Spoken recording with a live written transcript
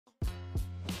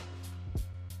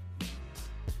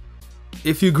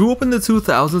If you grew up in the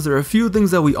 2000s, there are a few things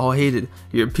that we all hated.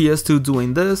 Your PS2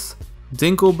 doing this,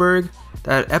 Dinkelberg,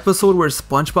 that episode where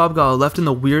SpongeBob got left in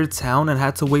a weird town and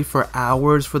had to wait for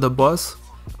hours for the bus,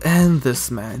 and this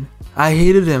man. I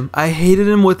hated him. I hated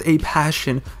him with a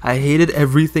passion. I hated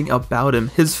everything about him.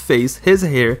 His face, his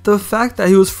hair, the fact that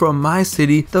he was from my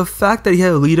city, the fact that he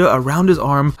had Lita around his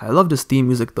arm. I loved his theme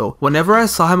music though. Whenever I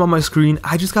saw him on my screen,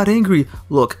 I just got angry.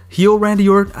 Look, heel Randy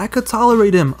Orton, I could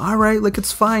tolerate him. Alright, like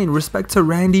it's fine. Respect to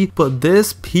Randy. But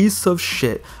this piece of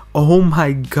shit, oh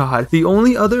my god. The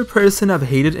only other person I've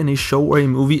hated in a show or a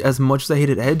movie as much as I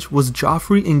hated Edge was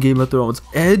Joffrey in Game of Thrones.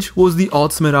 Edge was the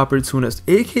ultimate opportunist,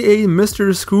 aka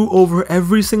Mr. Screw over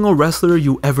every single wrestler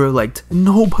you ever liked.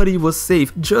 Nobody was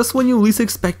safe. Just when you least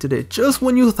expected it, just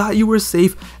when you thought you were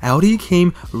safe, out he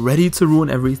came, ready to ruin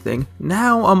everything.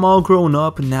 Now I'm all grown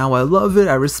up, now I love it,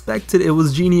 I respect it, it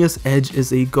was genius, Edge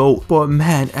is a GOAT. But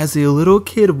man, as a little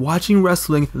kid watching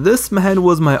wrestling, this man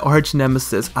was my arch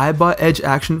nemesis. I bought Edge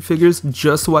action figures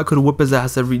just so I could whip his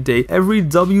ass every day. Every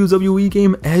WWE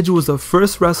game, Edge was the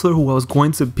first wrestler who I was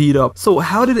going to beat up. So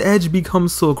how did Edge become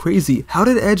so crazy? How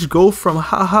did Edge go from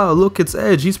haha look it's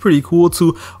Edge, he's pretty cool,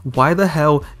 to why the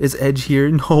hell is Edge here?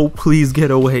 No, please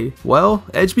get away. Well,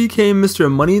 Edge became Mr.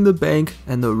 Money in the Bank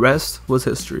and the rest was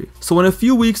history. So in a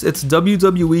few weeks it's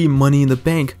WWE Money in the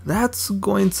Bank. That's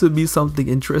going to be something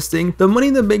interesting. The Money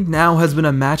in the Bank now has been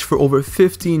a match for over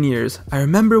 15 years. I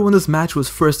remember when this match was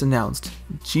first announced.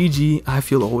 GG, I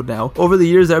feel old now. Over the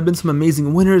years there have been some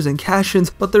amazing winners and cash-ins,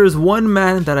 but there is one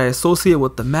man that I associate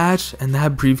with the match, and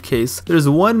that briefcase. There's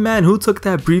one man who took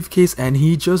that briefcase and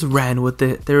he just ran with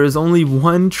it. There is only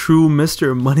one true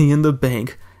Mr. Money in the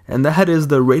Bank, and that is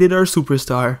the rated R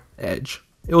superstar, Edge.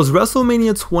 It was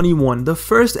WrestleMania 21, the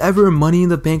first ever Money in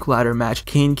the Bank ladder match.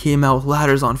 Kane came out,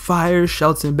 ladders on fire,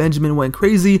 Shelton and Benjamin went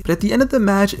crazy, but at the end of the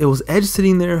match, it was Edge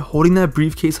sitting there holding that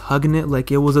briefcase, hugging it like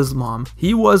it was his mom.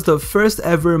 He was the first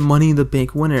ever Money in the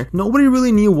Bank winner. Nobody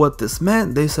really knew what this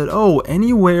meant. They said, oh,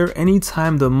 anywhere,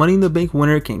 anytime, the Money in the Bank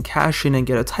winner can cash in and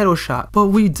get a title shot. But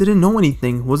we didn't know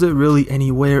anything. Was it really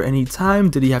anywhere,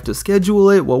 anytime? Did he have to schedule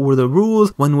it? What were the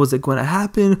rules? When was it going to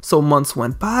happen? So months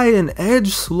went by and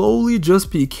Edge slowly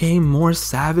just became more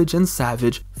savage and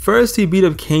savage. First he beat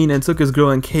up Kane and took his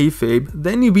girl in kayfabe,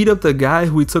 then he beat up the guy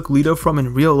who he took Lita from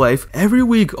in real life. Every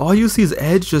week all you see is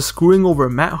Edge just screwing over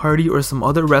Matt Hardy or some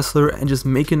other wrestler and just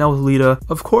making out with Lita,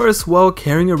 of course while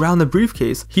carrying around the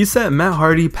briefcase. He sent Matt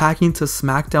Hardy packing to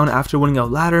Smackdown after winning a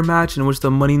ladder match in which the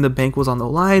Money in the Bank was on the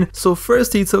line. So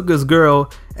first he took his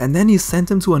girl and then he sent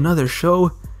him to another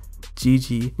show.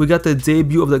 GG. We got the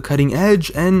debut of the Cutting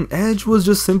Edge, and Edge was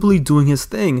just simply doing his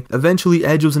thing. Eventually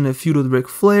Edge was in a feud with Ric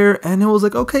Flair, and it was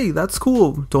like, okay, that's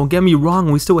cool. Don't get me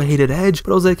wrong, we still hated Edge,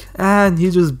 but I was like,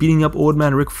 he's just beating up old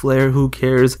man Ric Flair, who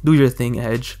cares? Do your thing,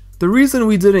 Edge. The reason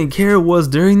we didn't care was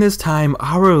during this time,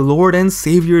 our Lord and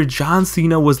Savior John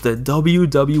Cena was the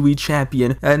WWE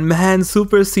Champion, and man,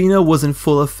 Super Cena was in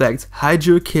full effect. Hide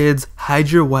your kids, hide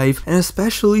your wife, and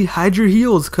especially hide your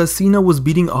heels, cause Cena was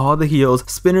beating all the heels.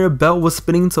 Spinner belt was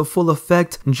spinning to full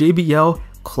effect, JBL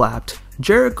clapped.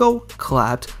 Jericho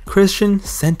clapped, Christian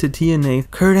sent to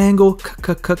TNA, Kurt Angle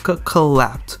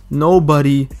clapped.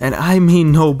 Nobody, and I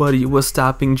mean nobody, was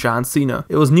stopping John Cena.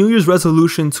 It was New Year's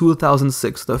Resolution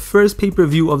 2006, the first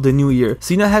pay-per-view of the new year.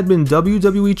 Cena had been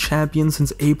WWE Champion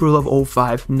since April of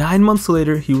 05. 9 months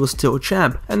later, he was still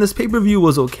champ, and this pay-per-view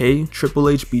was okay. Triple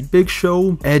H beat Big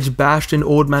Show, Edge bashed in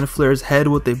Old Man Flair's head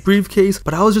with a briefcase,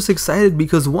 but I was just excited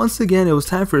because once again it was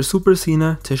time for Super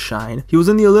Cena to shine. He was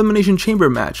in the Elimination Chamber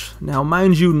match. Now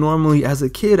mind you, normally as a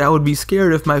kid I would be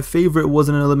scared if my favorite was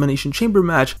in an Elimination Chamber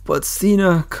match, but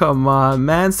Cena, come on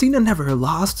man, Cena never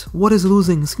lost. What is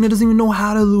losing? Cena doesn't even know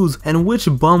how to lose. And which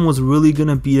bum was really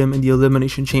gonna beat him in the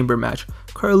Elimination Chamber match?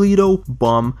 Carlito,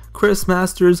 bum. Chris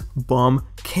Masters, bum.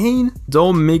 Kane,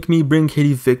 don't make me bring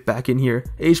Katie Vick back in here.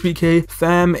 HBK,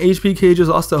 fam, HBK just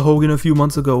lost to Hogan a few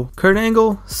months ago. Kurt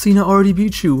Angle, Cena already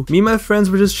beat you. Me and my friends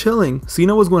were just chilling.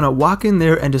 Cena was going to walk in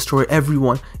there and destroy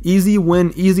everyone. Easy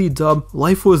win, easy dub,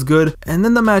 life was good, and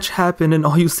then the match happened and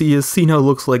all you see is Cena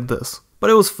looks like this. But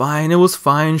it was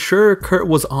fine. Sure, Kurt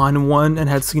was on one and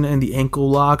had Cena in the ankle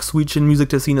lock, sweet chin music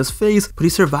to Cena's face, but he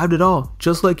survived it all,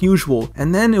 just like usual.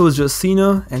 And then it was just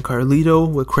Cena and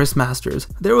Carlito with Chris Masters.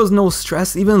 There was no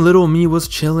stress, even little me was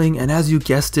chilling, and as you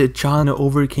guessed it, John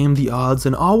overcame the odds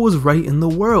and all was right in the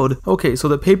world. Okay, so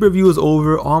the pay-per-view is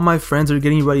over, all my friends are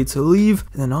getting ready to leave,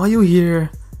 and then all you hear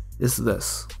is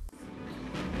this.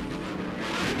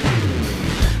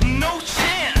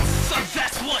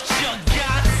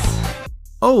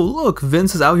 Oh look,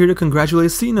 Vince is out here to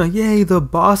congratulate Cena. Yay, the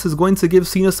boss is going to give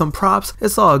Cena some props.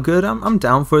 It's all good, I'm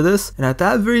down for this. And at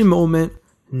that very moment,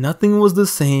 nothing was the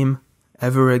same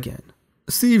ever again.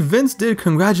 See, Vince did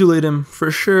congratulate him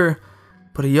for sure,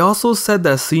 but he also said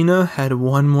that Cena had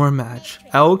one more match.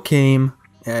 Out came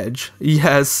Edge.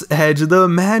 Yes, Edge, the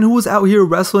man who was out here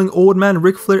wrestling old man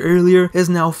Ric Flair earlier, is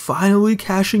now finally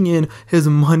cashing in his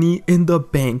money in the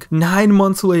bank. 9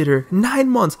 months later, 9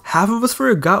 months, half of us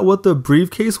forgot what the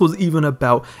briefcase was even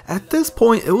about. At this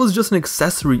point, it was just an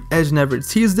accessory. Edge never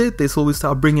teased it, they slowly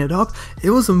stopped bringing it up.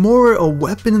 It was more a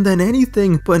weapon than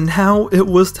anything, but now it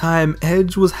was time.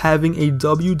 Edge was having a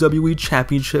WWE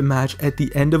Championship match at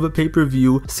the end of a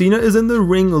pay-per-view. Cena is in the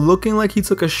ring looking like he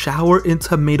took a shower in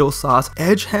tomato sauce.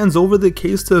 Edge hands over the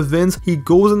case to Vince, he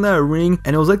goes in that ring,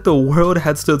 and it was like the world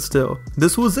had stood still.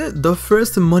 This was it, the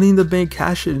first Money in the Bank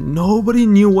cash in. Nobody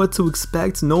knew what to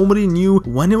expect, nobody knew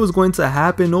when it was going to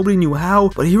happen, nobody knew how,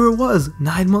 but here it was,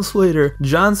 9 months later.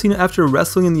 John Cena, after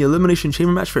wrestling in the Elimination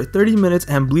Chamber match for 30 minutes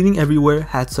and bleeding everywhere,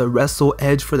 had to wrestle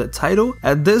Edge for the title.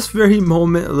 At this very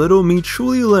moment, little me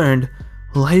truly learned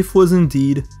life was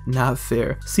indeed not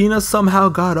fair. Cena somehow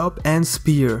got up and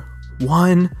spear.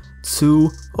 1, 2,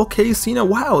 okay, Cena,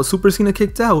 wow, Super Cena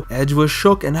kicked out. Edge was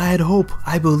shook and I had hope.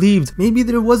 I believed maybe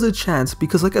there was a chance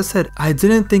because like I said, I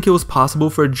didn't think it was possible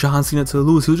for John Cena to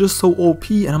lose. He was just so OP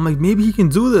and I'm like, maybe he can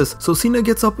do this. So Cena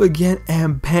gets up again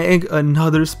and bang,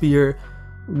 another spear.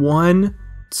 1,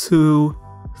 2,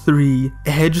 3.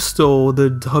 Edge stole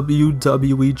the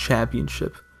WWE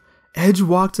Championship. Edge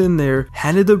walked in there,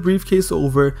 handed the briefcase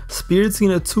over, speared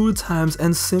Cena 2 times,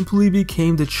 and simply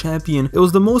became the champion. It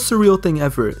was the most surreal thing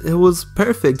ever. It was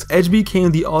perfect. Edge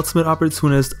became the ultimate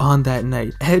opportunist on that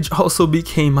night. Edge also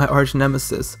became my arch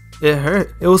nemesis. It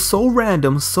hurt. It was so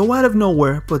random, so out of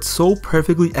nowhere, but so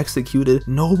perfectly executed.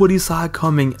 Nobody saw it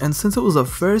coming, and since it was a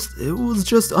first, it was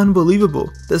just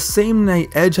unbelievable. The same night,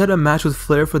 Edge had a match with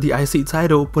Flair for the IC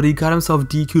title, but he got himself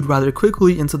DQ'd rather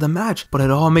quickly into the match. But it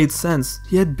all made sense.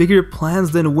 He had bigger plans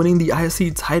than winning the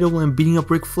IC title and beating up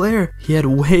Ric Flair. He had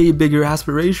way bigger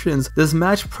aspirations. This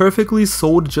match perfectly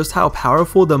sold just how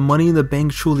powerful the Money in the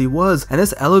Bank truly was, and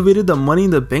this elevated the Money in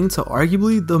the Bank to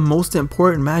arguably the most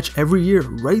important match every year,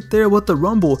 right there with the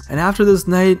Rumble. And after this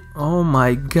night, oh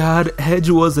my god, Edge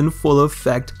was in full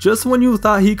effect. Just when you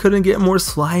thought he couldn't get more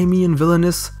slimy and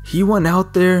villainous, he went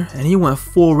out there and he went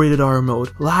full rated R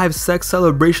mode. Live sex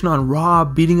celebration on Raw,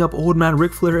 beating up old man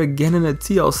Ric Flair again in a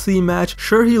TLC match.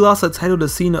 Sure, he lost the title to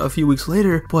Cena a few weeks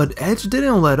later, but Edge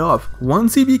didn't let up.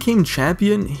 Once he became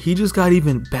champion, he just got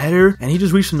even better and he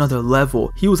just reached another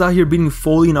level. He was out here beating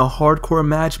Foley in a hardcore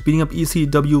match, beating up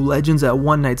ECW legends at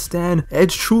One Night Stand.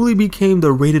 Edge truly became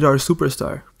the rated R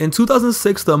superstar. In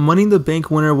 2006, the Money in the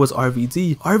Bank winner was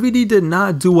RVD. RVD did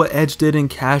not do what Edge did in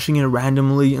cashing in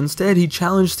randomly. Instead, he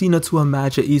challenged Cena to a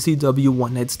match at ECW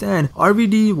One Night Stand.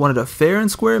 RVD wanted a fair and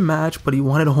square match, but he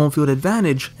wanted a home field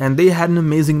advantage, and they had an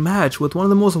amazing match with one of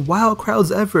the most wild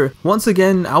crowds ever. Once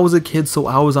again, I was a kid, so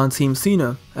I was on Team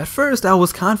Cena. At first, I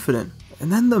was confident.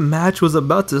 And then the match was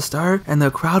about to start and the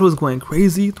crowd was going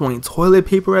crazy, throwing toilet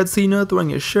paper at Cena, throwing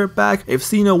his shirt back. If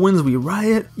Cena wins, we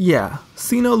riot. Yeah,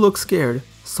 Cena looked scared.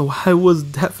 So I was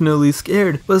definitely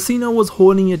scared, but Cena was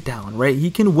holding it down, right?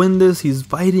 He can win this, he's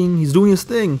fighting, he's doing his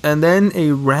thing. And then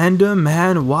a random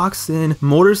man walks in,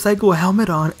 motorcycle helmet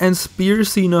on, and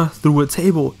spears Cena through a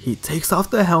table. He takes off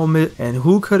the helmet, and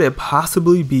who could it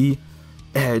possibly be?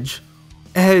 Edge.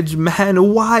 Edge,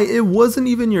 man, why? It wasn't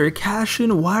even your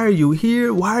cash-in. Why are you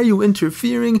here? Why are you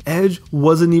interfering? Edge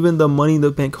wasn't even the Money in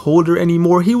the Bank holder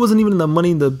anymore. He wasn't even in the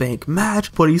Money in the Bank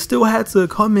match, but he still had to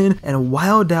come in and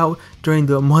wild out during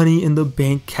the Money in the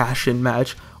Bank cash-in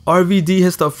match. RVD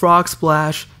hits the frog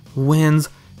splash, wins.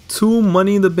 2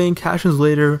 Money in the Bank cash-ins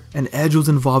later, and Edge was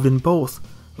involved in both.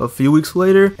 A few weeks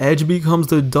later, Edge becomes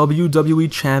the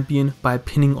WWE champion by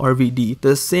pinning RVD,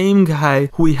 the same guy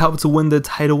who he helped to win the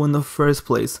title in the first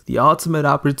place, the ultimate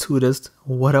opportunist.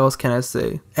 What else can I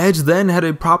say? Edge then had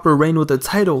a proper reign with the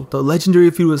title, the legendary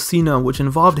feud with Cena, which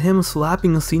involved him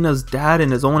slapping Cena's dad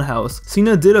in his own house.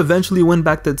 Cena did eventually win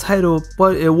back the title,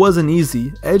 but it wasn't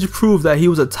easy. Edge proved that he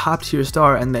was a top tier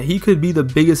star and that he could be the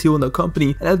biggest heel in the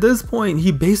company, and at this point,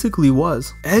 he basically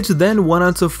was. Edge then went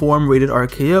on to form Rated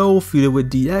RKO, feuded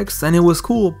with DX, and it was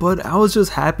cool, but I was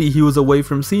just happy he was away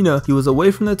from Cena. He was away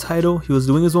from the title, he was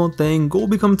doing his own thing, go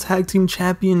become tag team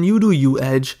champion, you do you,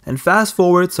 Edge. And fast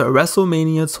forward to WrestleMania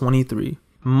 23.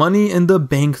 Money in the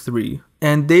Bank 3.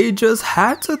 and they just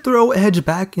had to throw Edge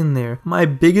back in there. My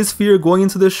biggest fear going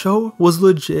into the show was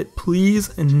legit,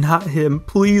 please not him,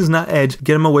 please not Edge,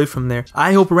 get him away from there.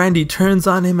 I hope Randy turns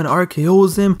on him and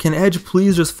RKO's him. Can Edge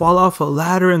please just fall off a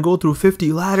ladder and go through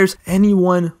 50 ladders?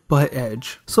 Anyone but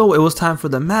Edge. So it was time for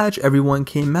the match, everyone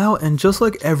came out, and just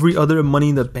like every other Money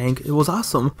in the Bank, it was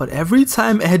awesome. But every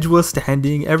time Edge was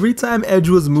standing, every time Edge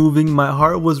was moving, my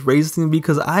heart was racing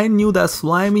because I knew that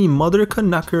slimy mother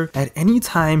Canucker at any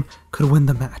time could win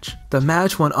the match. The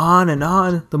match went on and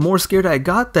on. The more scared I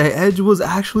got that Edge was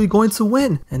actually going to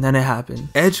win. And then it happened.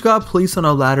 Edge got placed on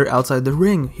a ladder outside the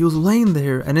ring. He was laying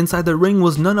there, and inside the ring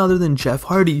was none other than Jeff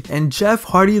Hardy. And Jeff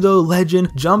Hardy, the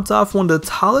legend, jumped off one of the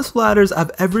tallest ladders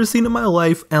I've ever seen in my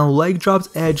life and leg dropped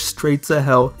Edge straight to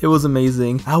hell. It was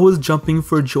amazing. I was jumping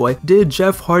for joy. Did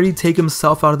Jeff Hardy take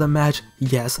himself out of the match?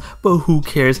 Yes, but who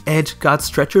cares? Edge got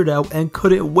stretchered out and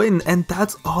couldn't win, and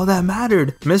that's all that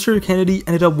mattered. Mr. Kennedy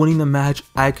ended up winning the match.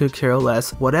 I could care less.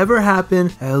 Whatever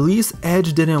happened, at least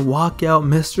Edge didn't walk out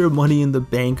Mr. Money in the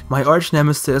Bank. My arch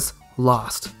nemesis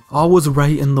lost. All was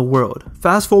right in the world.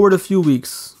 Fast forward a few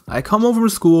weeks. I come home from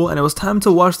school and it was time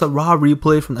to watch the Raw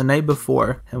replay from the night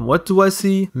before. And what do I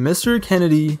see? Mr.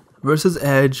 Kennedy versus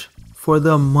Edge for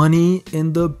the Money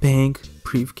in the Bank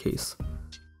briefcase.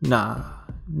 Nah,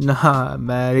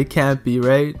 man, it can't be,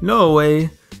 right? No way.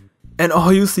 And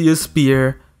all you see is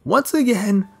spear. Once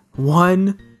again,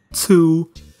 1,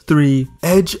 2, 3.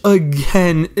 Edge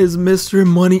again is Mr.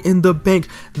 Money in the Bank.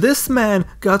 This man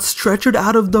got stretchered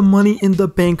out of the Money in the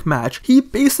Bank match. He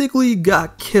basically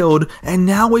got killed, and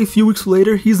now a few weeks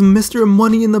later, he's Mr.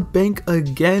 Money in the Bank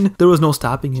again. There was no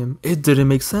stopping him. It didn't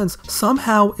make sense.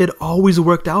 Somehow, it always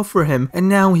worked out for him, and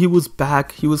now he was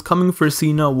back. He was coming for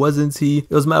Cena, wasn't he?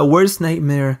 It was my worst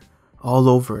nightmare all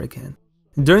over again.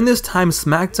 During this time,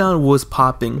 Smackdown was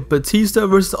popping. Batista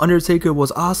vs Undertaker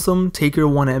was awesome. Taker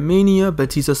won at Mania.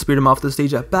 Batista speared him off the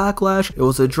stage at Backlash. It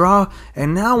was a draw.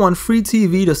 And now on free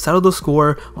TV to settle the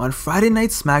score, on Friday Night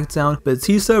Smackdown,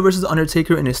 Batista vs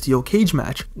Undertaker in a steel cage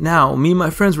match. Now, me and my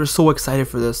friends were so excited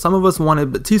for this. Some of us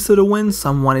wanted Batista to win,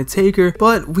 some wanted Taker,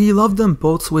 but we loved them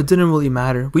both, so it didn't really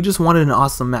matter. We just wanted an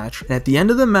awesome match. And at the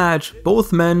end of the match,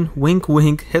 both men, wink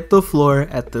wink, hit the floor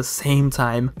at the same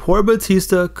time. Poor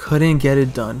Batista couldn't get it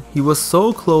done. He was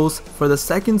so close. For the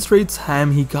second straight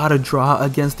time, he got a draw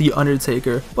against The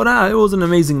Undertaker. But it was an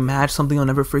amazing match, something I'll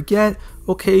never forget.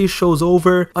 Okay, show's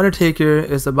over. Undertaker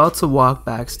is about to walk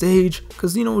backstage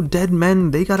because, you know, dead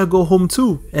men, they gotta go home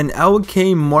too. And out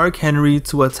came Mark Henry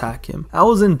to attack him. I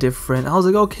was indifferent. I was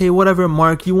like, okay, whatever,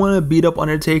 Mark, you want to beat up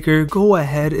Undertaker, go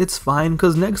ahead, it's fine,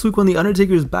 because next week when The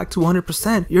Undertaker is back to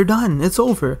 100%, you're done, it's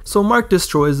over. So Mark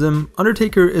destroys him.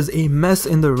 Undertaker is a mess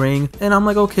in the ring, and I'm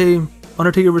like, okay,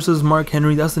 Undertaker versus Mark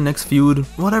Henry, that's the next feud,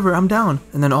 whatever, I'm down.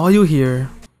 And then all you hear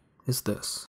is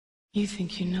this. You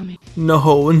think you know me?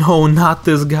 No, not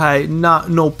this guy.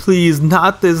 No, please,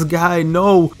 not this guy.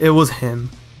 No, it was him.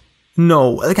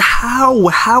 No, like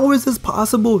how is this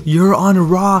possible? You're on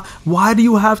Raw. Why do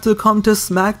you have to come to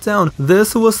SmackDown?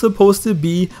 This was supposed to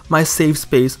be my safe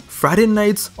space. Friday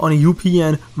nights on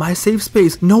UPN, my safe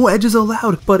space. No edges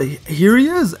allowed. But here he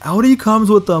is. Out he comes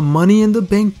with the Money in the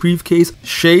Bank briefcase.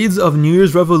 Shades of New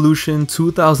Year's Revolution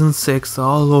 2006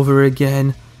 all over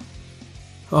again.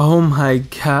 Oh my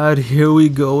god, here we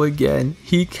go again.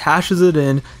 He cashes it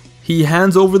in. He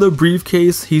hands over the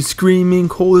briefcase. He's screaming.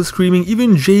 Cole is screaming.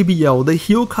 Even JBL, the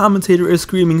heel commentator, is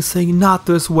screaming, saying, not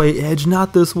this way, Edge,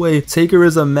 not this way. Taker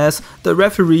is a mess. The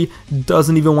referee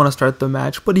doesn't even want to start the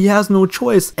match, but he has no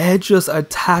choice. Edge just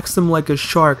attacks him like a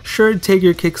shark. Sure,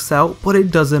 Taker kicks out, but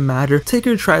it doesn't matter.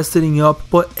 Taker tries sitting up,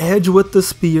 but Edge with the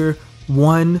spear.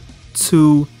 1,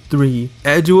 2, 3.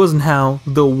 Edge was now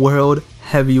the world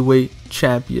heavyweight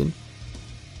champion.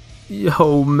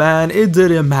 Yo, man, it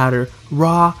didn't matter.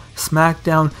 Raw,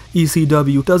 SmackDown,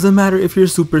 ECW, doesn't matter if you're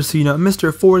Super Cena,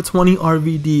 Mr. 420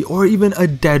 RVD, or even a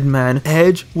dead man,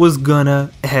 Edge was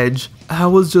gonna Edge. I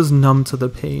was just numb to the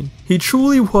pain. He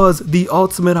truly was the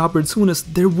ultimate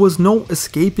opportunist. There was no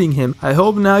escaping him. I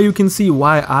hope now you can see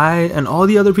why I and all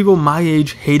the other people my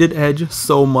age hated Edge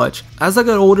so much. As I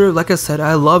got older, like I said,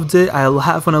 I loved it. I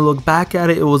laugh when I look back at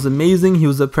it. It was amazing. He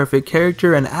was a perfect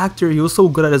character and actor. He was so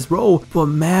good at his role. But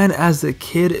man, as a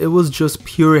kid, it was just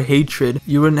pure hatred.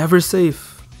 You were never safe.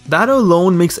 That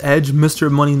alone makes Edge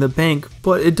Mr. Money in the Bank,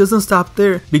 but it doesn't stop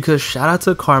there, because shout out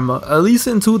to Karma. At least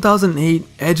in 2008,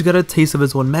 Edge got a taste of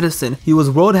his own medicine. He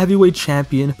was World Heavyweight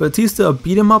Champion, Batista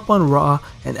beat him up on Raw,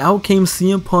 and out came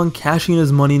CM Punk cashing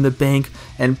his Money in the Bank,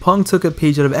 and Punk took a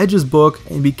page out of Edge's book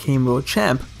and became world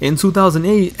champ. In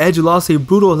 2008, Edge lost a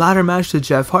brutal ladder match to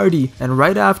Jeff Hardy, and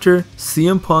right after,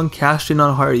 CM Punk cashed in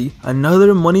on Hardy,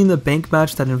 another Money in the Bank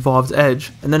match that involved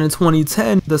Edge. And then in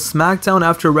 2010, the Smackdown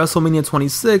after WrestleMania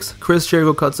 26, Chris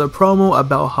Jericho cuts a promo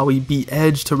about how he beat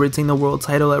Edge to retain the world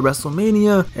title at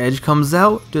WrestleMania. Edge comes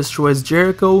out, destroys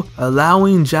Jericho,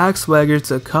 allowing Jack Swagger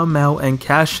to come out and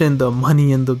cash in the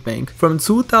Money in the Bank. From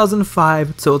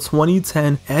 2005 till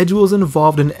 2010, Edge was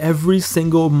involved in every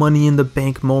single Money in the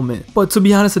Bank moment. But to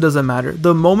be honest, it doesn't matter.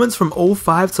 The moments from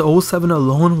 05 to 07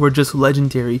 alone were just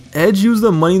legendary. Edge used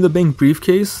the Money in the Bank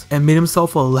briefcase and made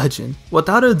himself a legend.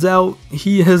 Without a doubt,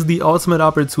 he is the ultimate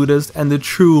opportunist and the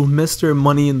true Mr.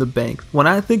 Money in the Bank. When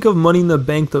I think of Money in the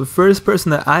Bank, the first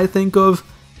person that I think of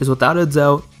is without a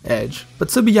doubt Edge. But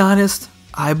to be honest,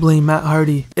 I blame Matt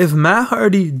Hardy. If Matt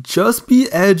Hardy just beat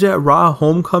Edge at Raw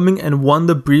Homecoming and won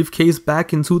the briefcase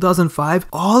back in 2005,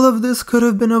 all of this could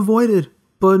have been avoided.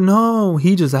 But no,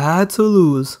 he just had to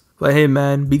lose. But hey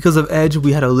man, because of Edge,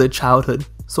 we had a lit childhood.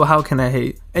 So how can I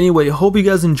hate? Anyway, hope you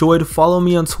guys enjoyed. Follow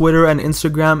me on Twitter and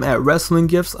Instagram at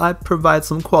WrestlinGifs. I provide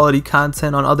some quality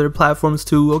content on other platforms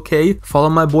too, okay? Follow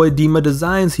my boy Dima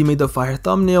Designs. He made the fire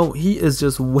thumbnail. He is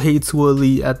just way too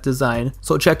elite at design.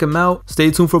 So check him out.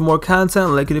 Stay tuned for more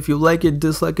content. Like it if you like it,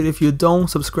 dislike it if you don't.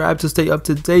 Subscribe to stay up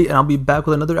to date, and I'll be back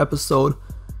with another episode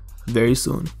very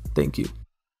soon. Thank you.